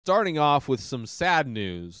Starting off with some sad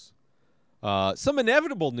news, some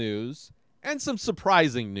inevitable news, and some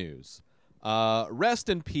surprising news. Rest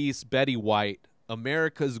in peace, Betty White,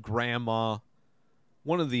 America's grandma,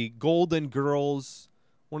 one of the Golden Girls,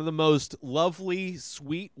 one of the most lovely,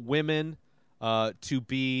 sweet women to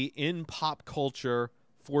be in pop culture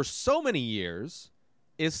for so many years.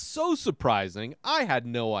 Is so surprising. I had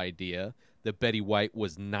no idea that Betty White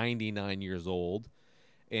was 99 years old.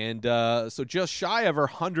 And so just shy of her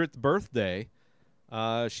 100th birthday,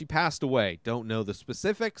 she passed away. Don't know the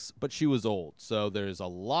specifics, but she was old. So there's a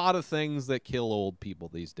lot of things that kill old people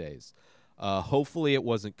these days. Hopefully it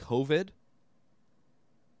wasn't COVID.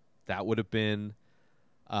 That would have been...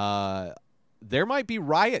 there might be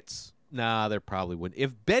riots. Nah, there probably wouldn't.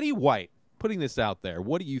 If Betty White, putting this out there,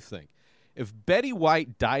 what do you think? If Betty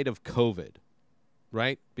White died of COVID,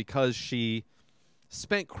 right, because she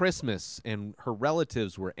spent Christmas and her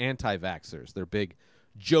relatives were anti-vaxxers, they're big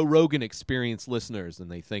Joe Rogan Experience listeners, and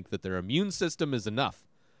they think that their immune system is enough,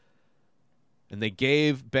 and they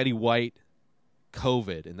gave Betty White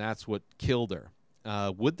COVID, and that's what killed her.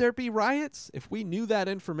 Would there be riots if we knew that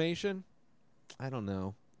information? I don't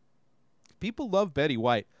know. People love Betty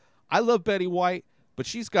White. I love Betty White, but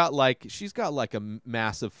she's got like a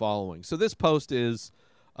massive following. So this post is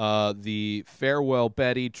the Farewell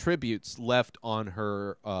Betty tributes left on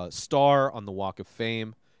her star on the Walk of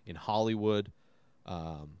Fame in Hollywood.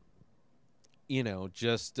 I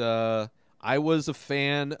was a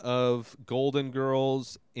fan of Golden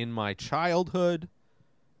Girls in my childhood,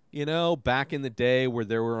 back in the day where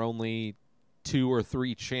there were only 2 or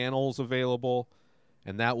 3 channels available.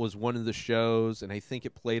 And that was one of the shows, and I think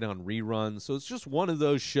it played on reruns. So it's just one of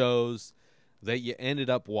those shows that you ended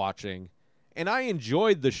up watching. And I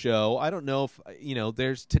enjoyed the show. I don't know if,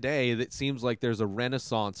 there's today that seems like there's a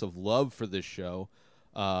renaissance of love for this show.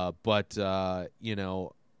 But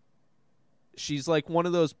she's like one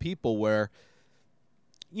of those people where,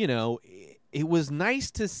 it was nice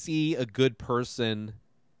to see a good person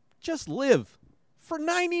just live for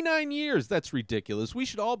 99 years. That's ridiculous. We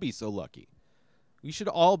should all be so lucky. We should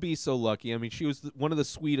all be so lucky. I mean, she was one of the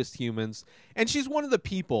sweetest humans. And she's one of the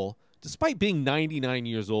people, despite being 99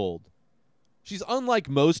 years old, she's unlike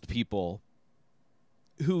most people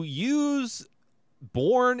who use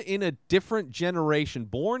born in a different generation,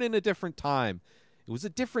 born in a different time. It was a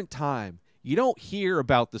different time. You don't hear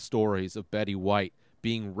about the stories of Betty White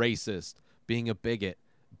being racist, being a bigot,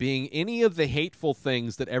 being any of the hateful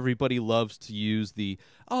things that everybody loves to use it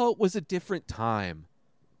was a different time.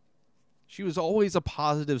 She was always a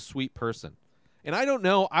positive, sweet person. And I don't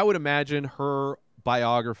know, I would imagine her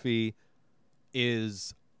biography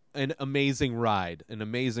is an amazing ride, an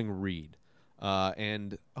amazing read.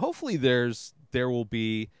 And hopefully it would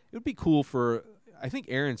be cool for, I think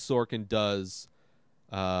Aaron Sorkin does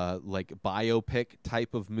like biopic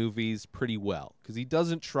type of movies pretty well. Because he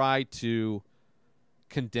doesn't try to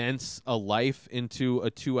condense a life into a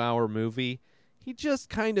 2-hour movie. He just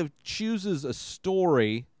kind of chooses a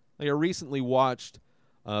story. Like I recently watched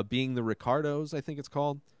Being the Ricardos, I think it's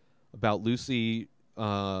called, about Lucille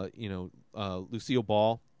Ball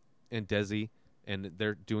and Desi, and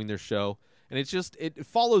they're doing their show. And it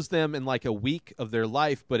follows them in like a week of their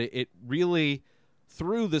life, but it really,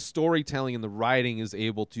 through the storytelling and the writing, is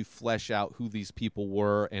able to flesh out who these people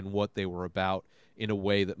were and what they were about in a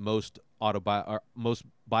way that most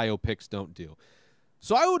biopics don't do.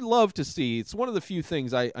 So I would love to see, it's one of the few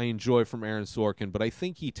things I enjoy from Aaron Sorkin, but I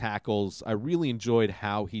think I really enjoyed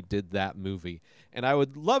how he did that movie. And I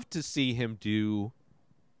would love to see him do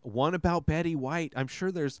one about Betty White. I'm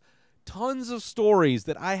sure there's tons of stories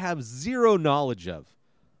that I have zero knowledge of.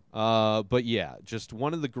 But yeah, just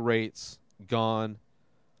one of the greats gone.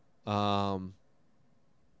 But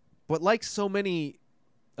like so many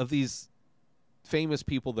of these famous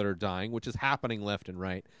people that are dying, which is happening left and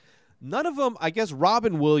right, none of them, I guess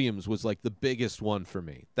Robin Williams was like the biggest one for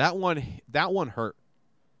me. That one hurt.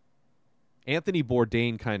 Anthony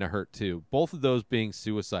Bourdain kind of hurt too. Both of those being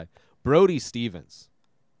suicide. Brody Stevens,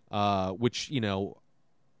 which,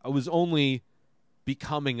 I was only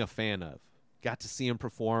becoming a fan of. Got to see him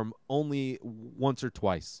perform only once or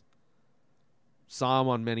twice. Saw him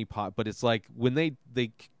on many but it's like when they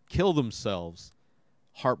kill themselves,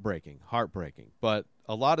 heartbreaking. But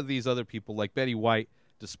a lot of these other people, like Betty White,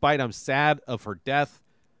 despite I'm sad of her death,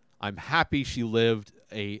 I'm happy she lived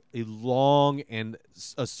a long and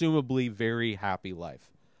assumably very happy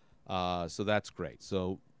life. So that's great.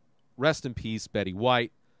 So rest in peace, Betty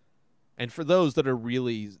White. And for those that are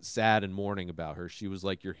really sad and mourning about her, she was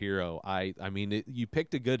like your hero. I mean, you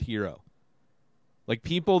picked a good hero. Like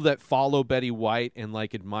people that follow Betty White and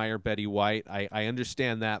like admire Betty White, I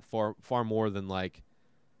understand that far more than like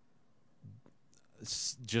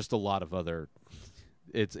just a lot of other.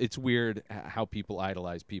 It's weird how people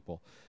idolize people.